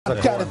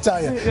I got to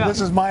tell you,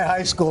 this is my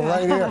high school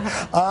right here.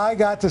 I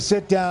got to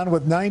sit down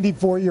with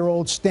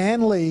 94-year-old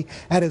Stan Lee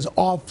at his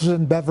office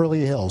in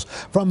Beverly Hills.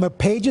 From the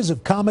pages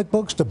of comic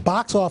books to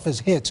box office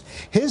hits,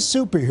 his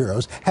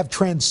superheroes have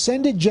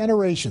transcended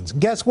generations.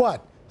 And guess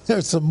what?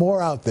 There's some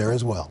more out there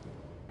as well.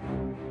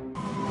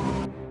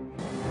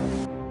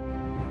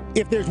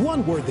 If there's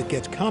one word that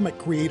gets comic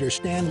creator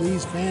Stan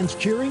Lee's fans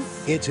cheering,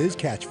 it's his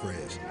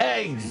catchphrase.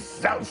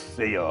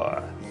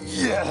 Excelsior!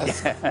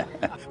 Yes!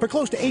 For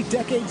close to 8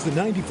 decades, the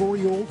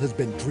 94-year-old has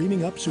been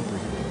dreaming up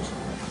superheroes.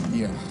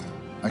 Yeah,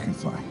 I can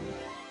fly.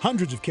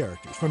 Hundreds of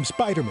characters, from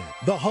Spider-Man,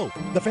 the Hulk,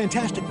 the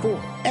Fantastic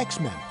Four,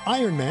 X-Men,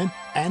 Iron Man,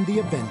 and the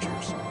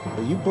Avengers.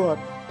 You brought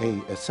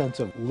a sense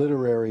of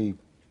literary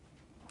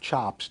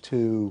chops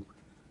to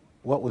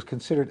what was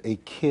considered a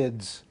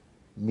kid's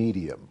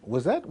medium.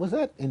 Was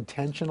that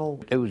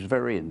intentional? It was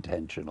very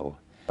intentional.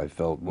 I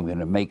felt we're going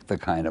to make the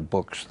kind of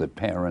books that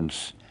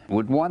parents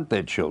would want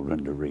their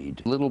children to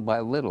read. Little by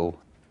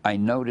little, I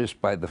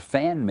noticed by the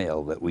fan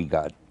mail that we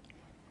got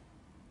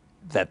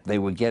that they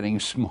were getting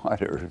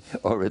smarter,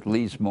 or at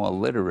least more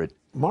literate.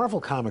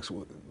 Marvel Comics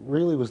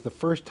really was the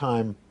first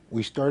time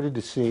we started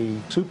to see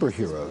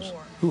superheroes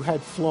who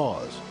had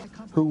flaws,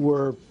 who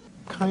were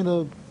kind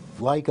of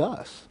like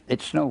us.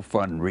 It's no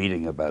fun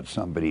reading about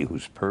somebody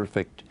who's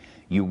perfect.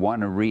 You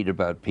want to read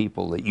about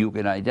people that you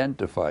can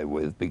identify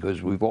with,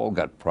 because we've all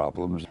got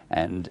problems.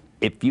 And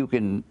if you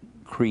can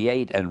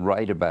create and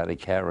write about a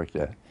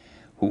character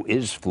who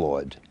is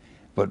flawed,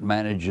 but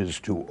manages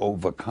to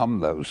overcome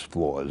those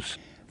flaws,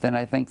 then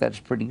I think that's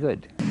pretty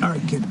good. All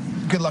right, kid.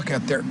 Good luck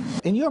out there.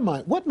 In your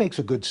mind, what makes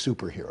a good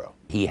superhero?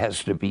 He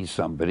has to be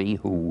somebody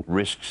who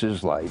risks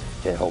his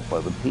life to help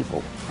other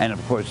people. And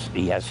of course,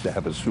 he has to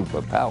have a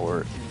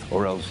superpower,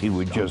 or else he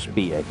would just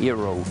be a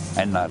hero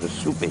and not a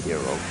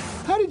superhero.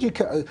 How did you,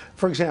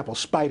 for example,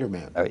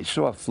 Spider-Man? I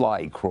saw a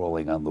fly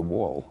crawling on the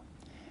wall,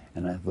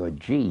 and I thought,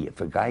 gee,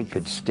 if a guy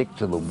could stick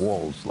to the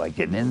walls like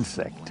an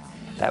insect,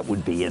 that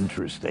would be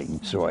interesting.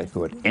 So I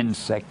thought,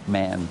 Insect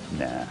Man,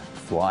 nah.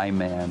 Fly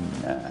Man,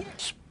 nah.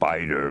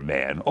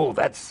 Spider-Man, oh,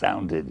 that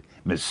sounded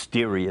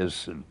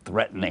mysterious and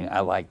threatening.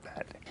 I like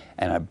that.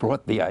 And I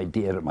brought the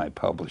idea to my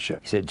publisher.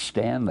 He said,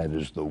 Stan, that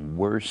is the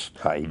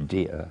worst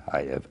idea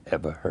I have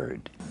ever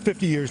heard.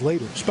 50 years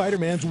later,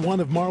 Spider-Man's one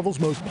of Marvel's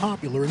most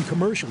popular and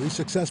commercially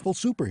successful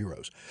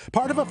superheroes.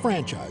 Part of a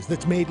franchise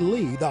that's made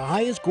Lee the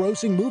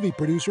highest-grossing movie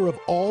producer of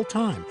all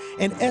time,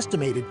 an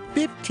estimated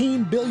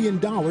 $15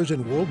 billion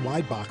in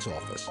worldwide box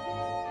office.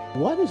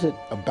 What is it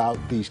about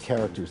these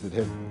characters that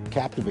have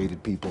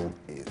captivated people,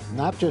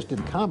 not just in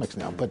comics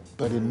now, but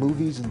in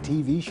movies and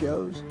TV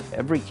shows?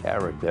 Every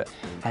character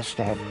has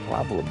to have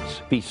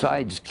problems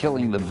besides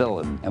killing the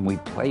villain, and we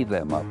play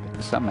them up.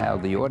 Somehow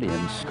the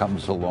audience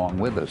comes along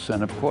with us,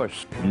 and of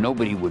course,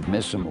 nobody would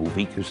miss a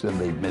movie because then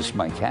they'd miss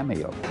my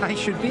cameo. I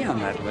should be on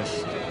that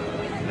list.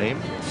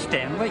 Name?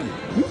 Stan Lee.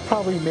 You've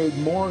probably made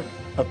more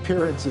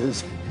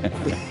appearances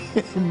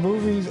in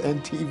movies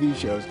and TV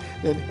shows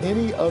than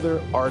any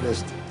other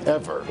artist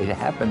ever. It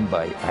happened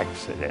by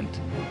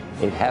accident.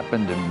 It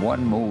happened in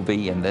one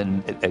movie, and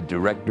then a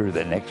director of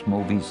the next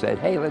movie said,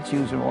 hey, let's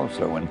use him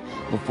also. And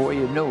before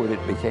you knew it,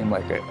 it became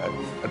like a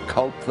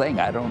cult thing.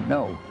 I don't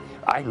know.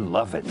 I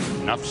love it.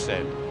 Enough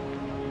said.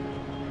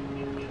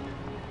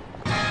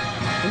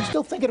 Are you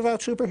still thinking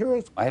about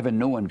superheroes? I have a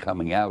new one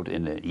coming out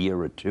in a year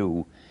or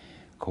two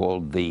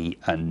called The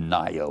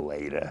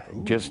Annihilator.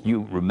 Ooh. Just,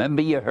 you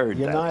remember you heard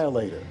that. The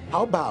Annihilator.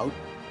 How about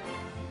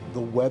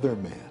the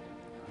Weatherman?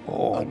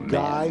 Oh, a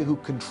guy who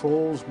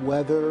controls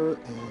weather.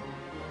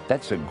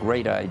 That's a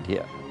great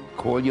idea.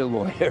 Call your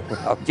lawyer.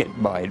 I'll get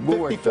mine. We'll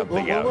work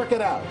something out. We'll work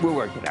it out. We'll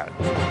work it out.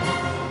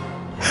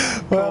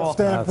 Well,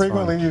 Stan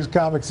frequently used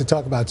comics to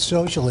talk about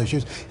social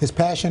issues. His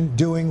passion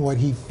doing what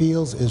he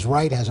feels is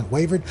right hasn't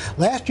wavered.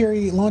 Last year,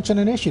 he launched an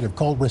initiative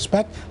called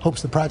Respect.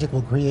 Hopes the project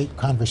will create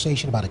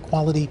conversation about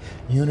equality,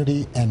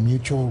 unity, and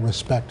mutual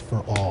respect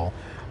for all.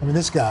 I mean,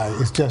 this guy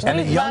is just... And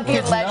the young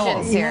kids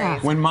know.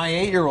 Series. When my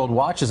 8-year-old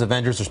watches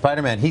Avengers or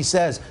Spider-Man, he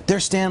says,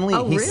 there's Stan Lee.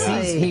 Oh, he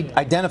really? sees, he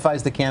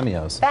identifies the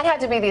cameos. That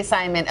had to be the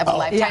assignment of a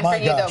lifetime for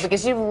you, though,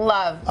 because you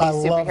love these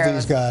superheroes. I love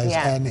these guys.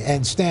 Yeah.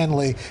 And Stan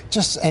Lee,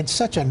 and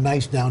such a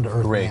nice,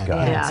 down-to-earth man.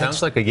 Guy. Yeah. It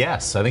sounds like a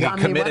yes. I think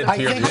he committed to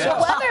your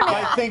yes.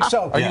 I think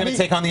so. Are you going to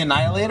take on the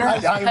Annihilator?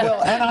 I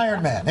will, and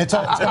Iron Man. What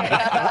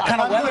kind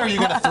of weather are you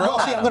going to throw?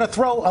 See, I'm going to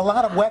throw a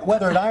lot of wet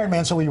weather at Iron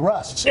Man so he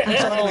rusts. So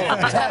that'll be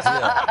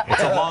fantastic.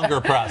 It's a longer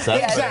process.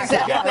 Yeah, exactly.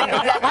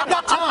 I've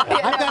got time.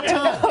 I've got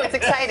time. No, it's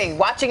exciting.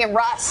 Watching him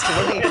rust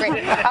would be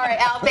great. All right,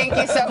 Al, thank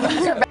you so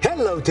much.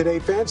 Hello, Today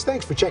fans.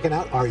 Thanks for checking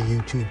out our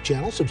YouTube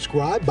channel.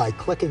 Subscribe by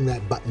clicking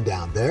that button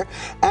down there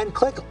and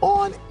click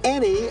on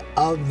any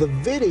of the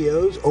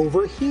videos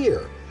over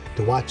here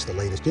to watch the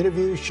latest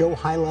interviews, show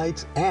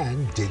highlights,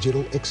 and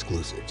digital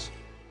exclusives.